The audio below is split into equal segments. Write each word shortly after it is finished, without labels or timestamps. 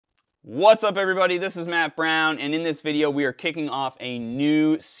What's up, everybody? This is Matt Brown, and in this video we are kicking off a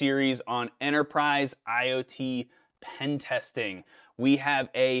new series on enterprise IoT pen testing. We have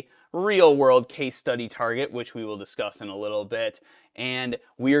a real-world case study target, which we will discuss in a little bit, and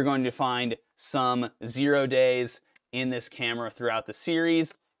we are going to find some 0 days in this camera throughout the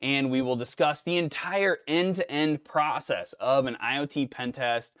series, and we will discuss the entire end-to-end process of an IoT pen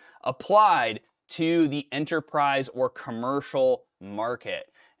test applied to the enterprise or commercial market.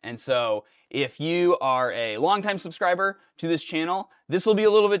 And so if you are a longtime subscriber to this channel, this will be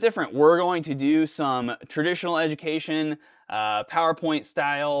a little bit different. We're going to do some traditional education, PowerPoint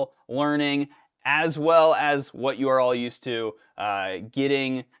style learning, as well as what you are all used to,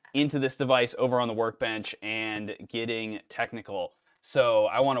 getting into this device over on the workbench and getting technical. So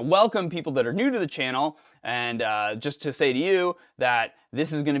I want to welcome people that are new to the channel, and just to say to you that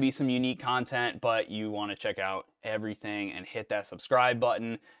this is going to be some unique content, but you want to check out everything and hit that subscribe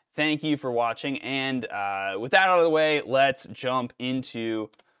button. Thank you for watching, and with that out of the way, let's jump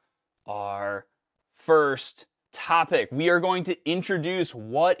into our first topic. We are going to introduce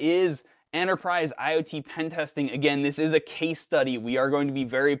what is enterprise IoT pen testing. Again, this is a case study. We are going to be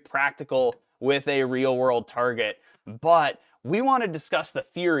very practical with a real-world target, but we want to discuss the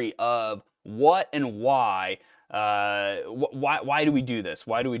theory of what and why. Why do we do this?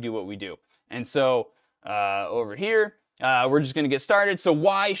 Why do we do what we do? And so over here, we're just going to get started. So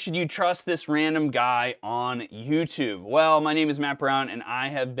why should you trust this random guy on YouTube? Well, my name is Matt Brown, and I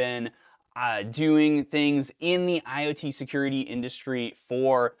have been doing things in the IoT security industry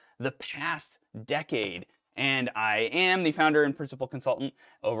for the past decade. And I am the founder and principal consultant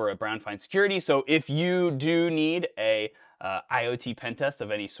over at Brown Fine Security. So if you do need a IoT pen test of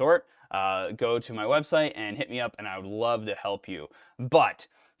any sort, go to my website and hit me up, and I would love to help you. But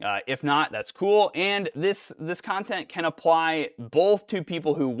if not, that's cool. And this content can apply both to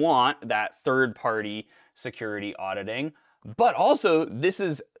people who want that third-party security auditing, but also this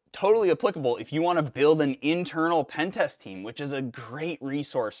is totally applicable if you want to build an internal pen test team, which is a great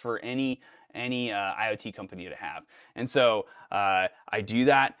resource for any IoT company to have. And so I do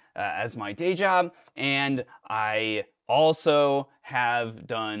that as my day job, and I also have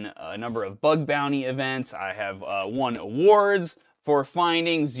done a number of bug bounty events. I have won awards for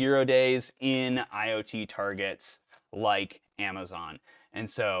finding 0 days in IoT targets like Amazon. And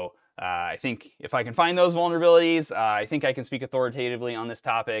so I think if I can find those vulnerabilities, I think I can speak authoritatively on this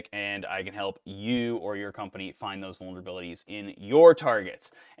topic, and I can help you or your company find those vulnerabilities in your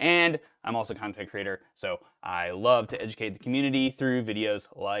targets. And I'm also a content creator, so I love to educate the community through videos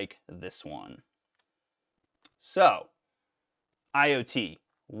like this one. So, IoT,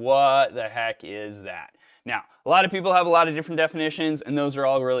 what the heck is that? Now, a lot of people have a lot of different definitions, and those are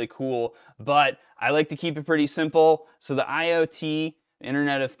all really cool, but I like to keep it pretty simple. So the IoT,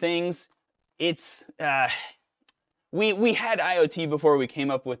 Internet of Things, it's, we had IoT before we came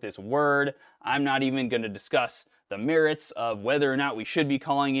up with this word. I'm not even going to discuss the merits of whether or not we should be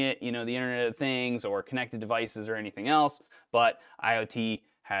calling it, the Internet of Things or connected devices or anything else, but IoT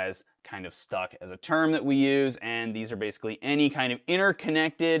has kind of stuck as a term that we use, and these are basically any kind of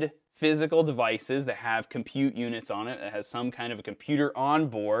interconnected physical devices that have compute units on it, that has some kind of a computer on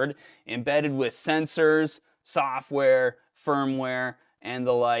board, embedded with sensors, software, firmware, and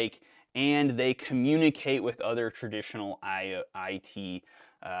the like, and they communicate with other traditional IT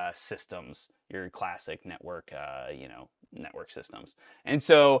systems, your classic network, network systems. And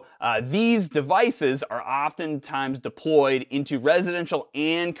so these devices are oftentimes deployed into residential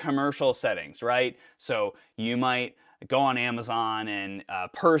and commercial settings, right? So you might go on Amazon and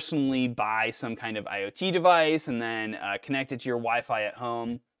personally buy some kind of IoT device and then connect it to your Wi-Fi at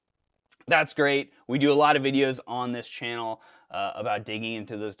home. That's great. We do a lot of videos on this channel about digging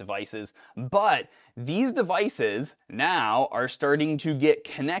into those devices, but these devices now are starting to get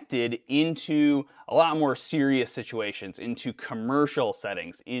connected into a lot more serious situations, into commercial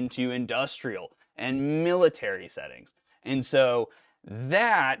settings, into industrial and military settings. And so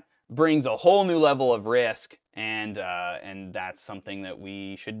that brings a whole new level of risk, and that's something that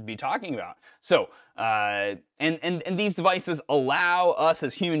we should be talking about. So, and these devices allow us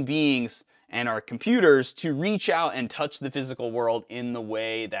as human beings and our computers to reach out and touch the physical world in the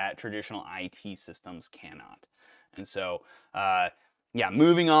way that traditional IT systems cannot. And so, yeah,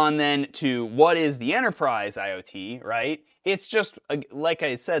 moving on then to what is the enterprise IoT, right? It's just, like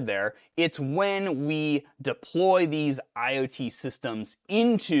I said there, it's when we deploy these IoT systems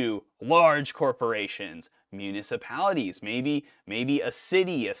into large corporations, municipalities, maybe a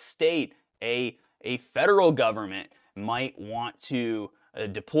city, a state, a federal government might want to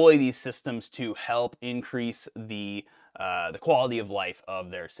deploy these systems to help increase the the quality of life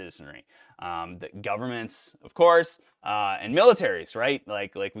of their citizenry. The governments, of course, and militaries, right?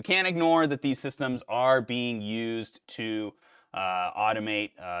 Like we can't ignore that these systems are being used to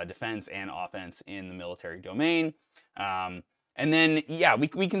automate defense and offense in the military domain. And then, yeah, we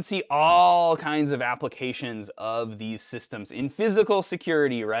can see all kinds of applications of these systems in physical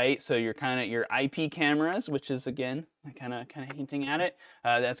security, right? So your IP cameras, which is, again, kind of hinting at it.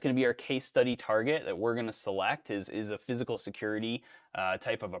 That's going to be our case study target that we're going to select is a physical security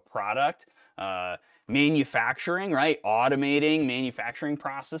type of a product. Manufacturing, right? Automating manufacturing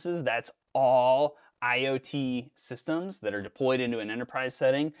processes. That's all IoT systems that are deployed into an enterprise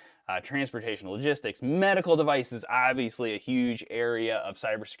setting. Transportation, logistics, medical devices, obviously a huge area of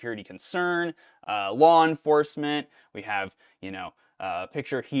cybersecurity concern. Law enforcement, we have, a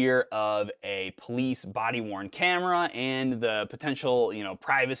picture here of a police body-worn camera and the potential,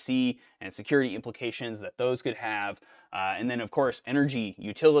 privacy and security implications that those could have. And then, of course, energy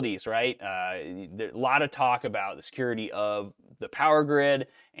utilities, right? There's a lot of talk about the security of the power grid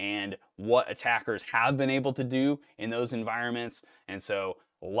and what attackers have been able to do in those environments. And so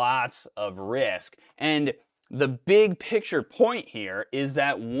lots of risk. And the big picture point here is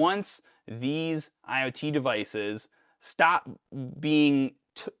that once these IoT devices stop being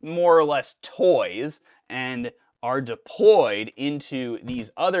more or less toys and are deployed into these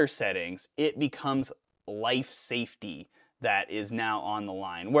other settings, it becomes life safety that is now on the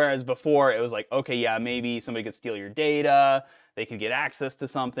line. Whereas before it was like, okay, yeah, maybe somebody could steal your data, they could get access to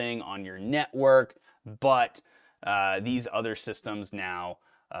something on your network, but these other systems now,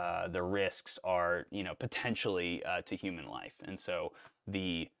 the risks are, potentially to human life. And so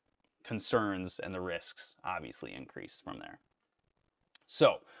the concerns and the risks obviously increase from there.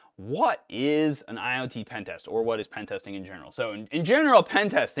 So what is an IoT pen test, or what is pen testing in general? So in general, pen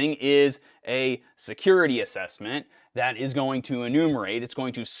testing is a security assessment that is going to enumerate, it's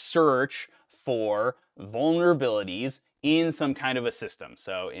going to search for vulnerabilities in some kind of a system.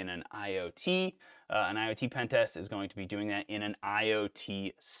 So in an IoT pen test is going to be doing that in an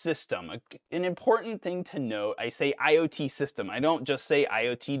IoT system. An important thing to note, I say IoT system, I don't just say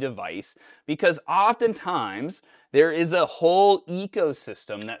IoT device, because oftentimes there is a whole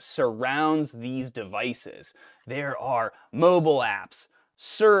ecosystem that surrounds these devices. There are mobile apps,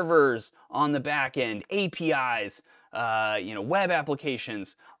 servers on the back end, APIs, web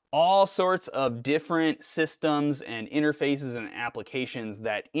applications, all sorts of different systems and interfaces and applications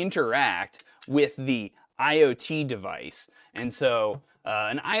that interact with the IoT device. And so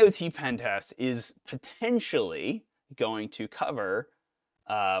an IoT pen test is potentially going to cover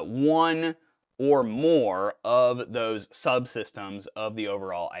one or more of those subsystems of the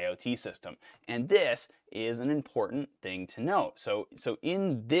overall IoT system. And this is an important thing to note. So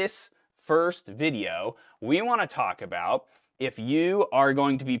in this first video, we want to talk about if you are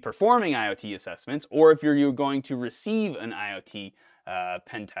going to be performing IoT assessments, or if you're going to receive an IoT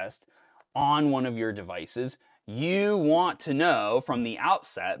pen test on one of your devices, you want to know from the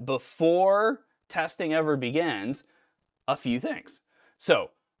outset, before testing ever begins, a few things. So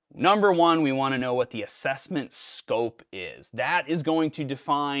number one, we want to know what the assessment scope is. That is going to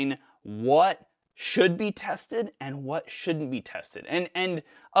define what should be tested and what shouldn't be tested. And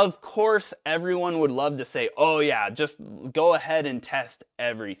of course, everyone would love to say, oh yeah, just go ahead and test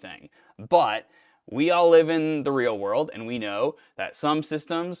everything. But we all live in the real world, and we know that some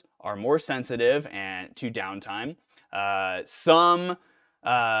systems are more sensitive to downtime. Some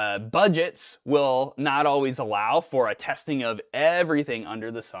budgets will not always allow for a testing of everything under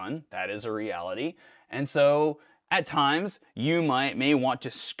the sun. That is a reality. And so at times, you may want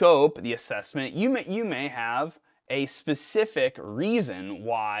to scope the assessment. You may have a specific reason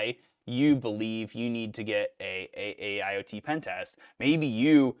why you believe you need to get a IoT pen test. Maybe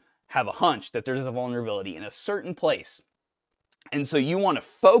you have a hunch that there's a vulnerability in a certain place. And so you want to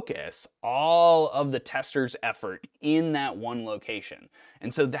focus all of the tester's effort in that one location.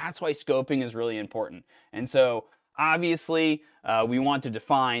 And so that's why scoping is really important. And so obviously, we want to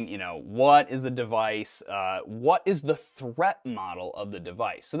define, what is the device, what is the threat model of the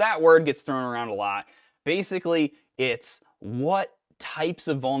device. So that word gets thrown around a lot. Basically, it's what types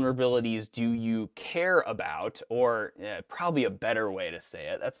of vulnerabilities do you care about, or probably a better way to say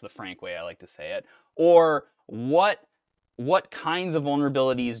it, that's the frank way I like to say it, or what kinds of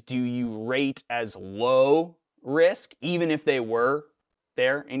vulnerabilities do you rate as low risk, even if they were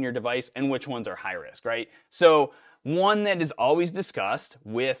there in your device, and which ones are high risk, right? So one that is always discussed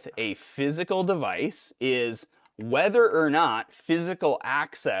with a physical device is whether or not physical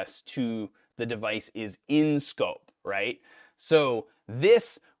access to the device is in scope, right? So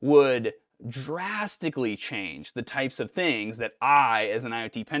this would drastically change the types of things that I, as an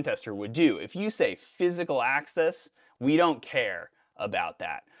IoT pen tester, would do. If you say physical access, we don't care about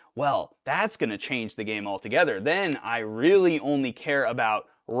that. Well, that's going to change the game altogether. Then I really only care about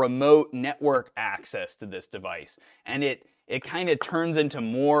remote network access to this device. And it kind of turns into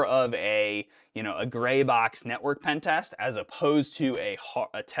more of a gray box network pen test as opposed to a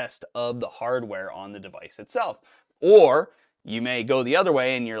test of the hardware on the device itself. Or you may go the other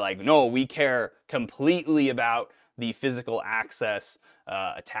way and you're like, no, we care completely about the physical access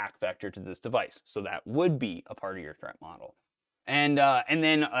attack vector to this device. So that would be a part of your threat model. And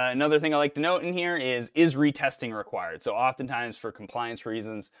then another thing I like to note in here is retesting required? So oftentimes for compliance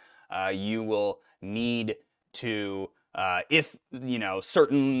reasons, you will need to, if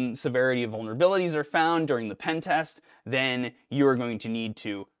certain severity of vulnerabilities are found during the pen test, then you are going to need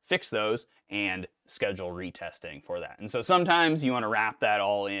to fix those and schedule retesting for that. And so sometimes you want to wrap that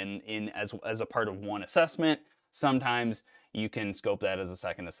all in as a part of one assessment. Sometimes you can scope that as a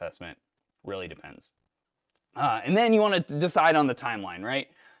second assessment. Really depends. And then you want to decide on the timeline, right?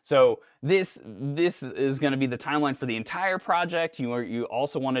 So this is going to be the timeline for the entire project. You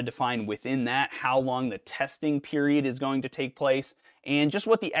also want to define within that how long the testing period is going to take place and just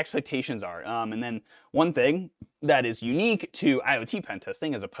what the expectations are. And then one thing that is unique to IoT pen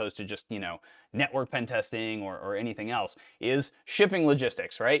testing as opposed to just, network pen testing or anything else is shipping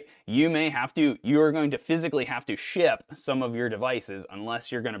logistics, right? You are going to physically have to ship some of your devices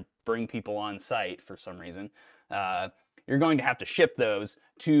unless you're going to bring people on site for some reason. You're going to have to ship those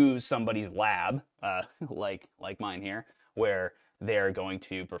to somebody's lab, like mine here, where they're going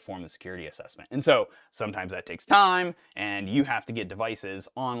to perform the security assessment. And so sometimes that takes time and you have to get devices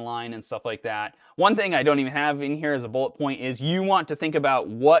online and stuff like that. One thing I don't even have in here as a bullet point is you want to think about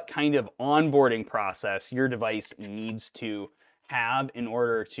what kind of onboarding process your device needs to have in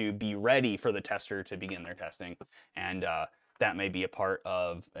order to be ready for the tester to begin their testing. And that may be a part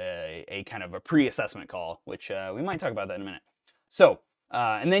of a kind of a pre-assessment call, which we might talk about that in a minute. So,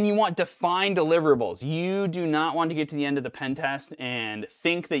 and then you want defined deliverables. You do not want to get to the end of the pen test and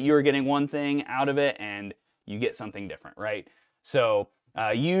think that you're getting one thing out of it and you get something different, right? So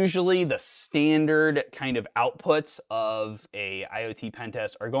usually the standard kind of outputs of a IoT pen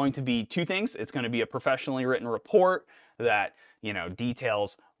test are going to be two things. It's going to be a professionally written report that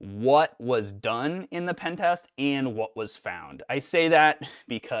details what was done in the pen test and what was found. I say that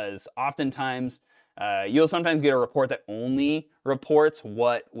because oftentimes you'll sometimes get a report that only reports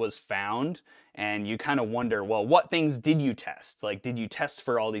what was found, and you kind of wonder, well, what things did you test? Like, did you test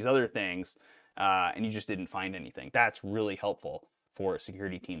for all these other things, and you just didn't find anything? That's really helpful for a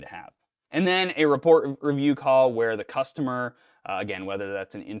security team to have. And then a report review call where the customer, again, whether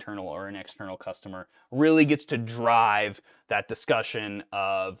that's an internal or an external customer, really gets to drive that discussion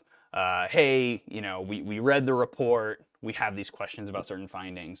of, hey, we read the report, we have these questions about certain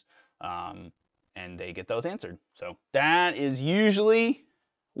findings, and they get those answered. So that is usually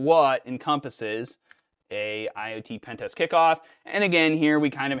what encompasses a IoT pentest kickoff. And again, here we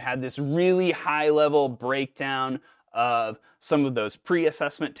kind of had this really high-level breakdown of some of those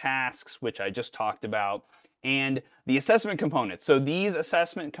pre-assessment tasks, which I just talked about, and the assessment components. So these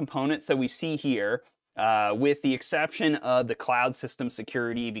assessment components that we see here, with the exception of the cloud system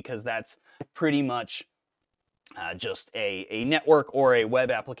security, because that's pretty much just a network or a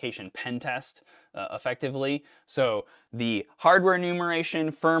web application pen test, effectively. So the hardware enumeration,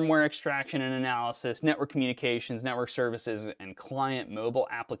 firmware extraction and analysis, network communications, network services, and client mobile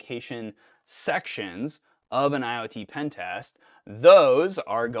application sections of an IoT pen test, those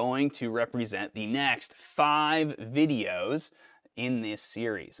are going to represent the next 5 videos in this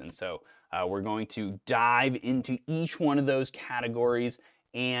series. And so we're going to dive into each one of those categories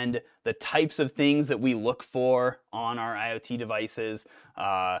and the types of things that we look for on our IoT devices,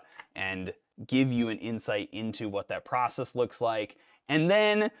 and give you an insight into what that process looks like. And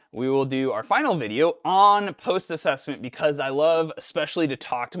then we will do our final video on post-assessment, because I love especially to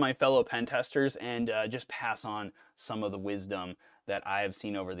talk to my fellow pen testers and just pass on some of the wisdom that I have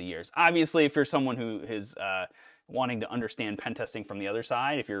seen over the years. Obviously, if you're someone who is wanting to understand pen testing from the other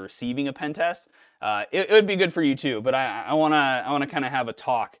side, if you're receiving a pen test, it would be good for you too. But I wanna kind of have a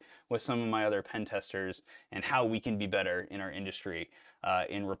talk with some of my other pen testers and how we can be better in our industry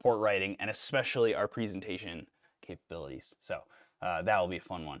in report writing, and especially our presentation capabilities. So that will be a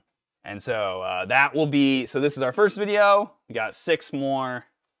fun one. And so so this is our first video. We got 6 more,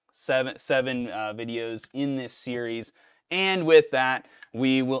 7 videos in this series. And with that,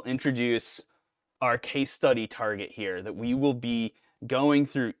 we will introduce our case study target here, that we will be going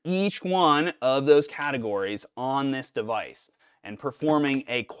through each one of those categories on this device. and performing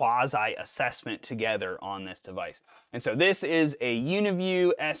a quasi assessment together on this device. And so this is a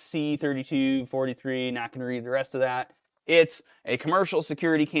UniView SC3243, not going to read the rest of that. It's a commercial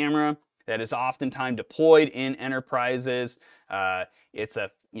security camera that is oftentimes deployed in enterprises. It's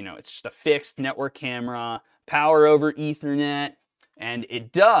just a fixed network camera, power over Ethernet, and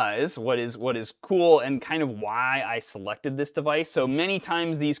it does what is cool and kind of why I selected this device. So many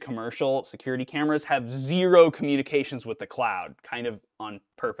times these commercial security cameras have zero communications with the cloud, kind of on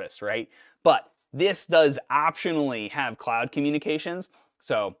purpose, right? But this does optionally have cloud communications.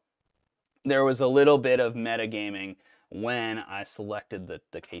 So there was a little bit of metagaming when I selected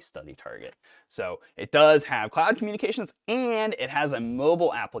the case study target. So it does have cloud communications, and it has a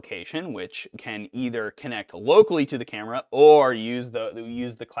mobile application which can either connect locally to the camera or use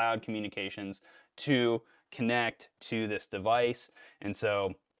the cloud communications to connect to this device. And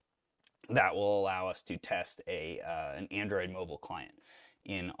so that will allow us to test an Android mobile client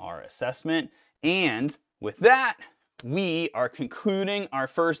in our assessment. And with that, we are concluding our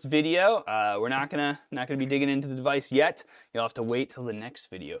first video. We're not gonna be digging into the device yet. You'll have to wait till the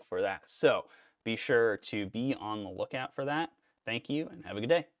next video for that. So be sure to be on the lookout for that. Thank you and have a good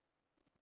day.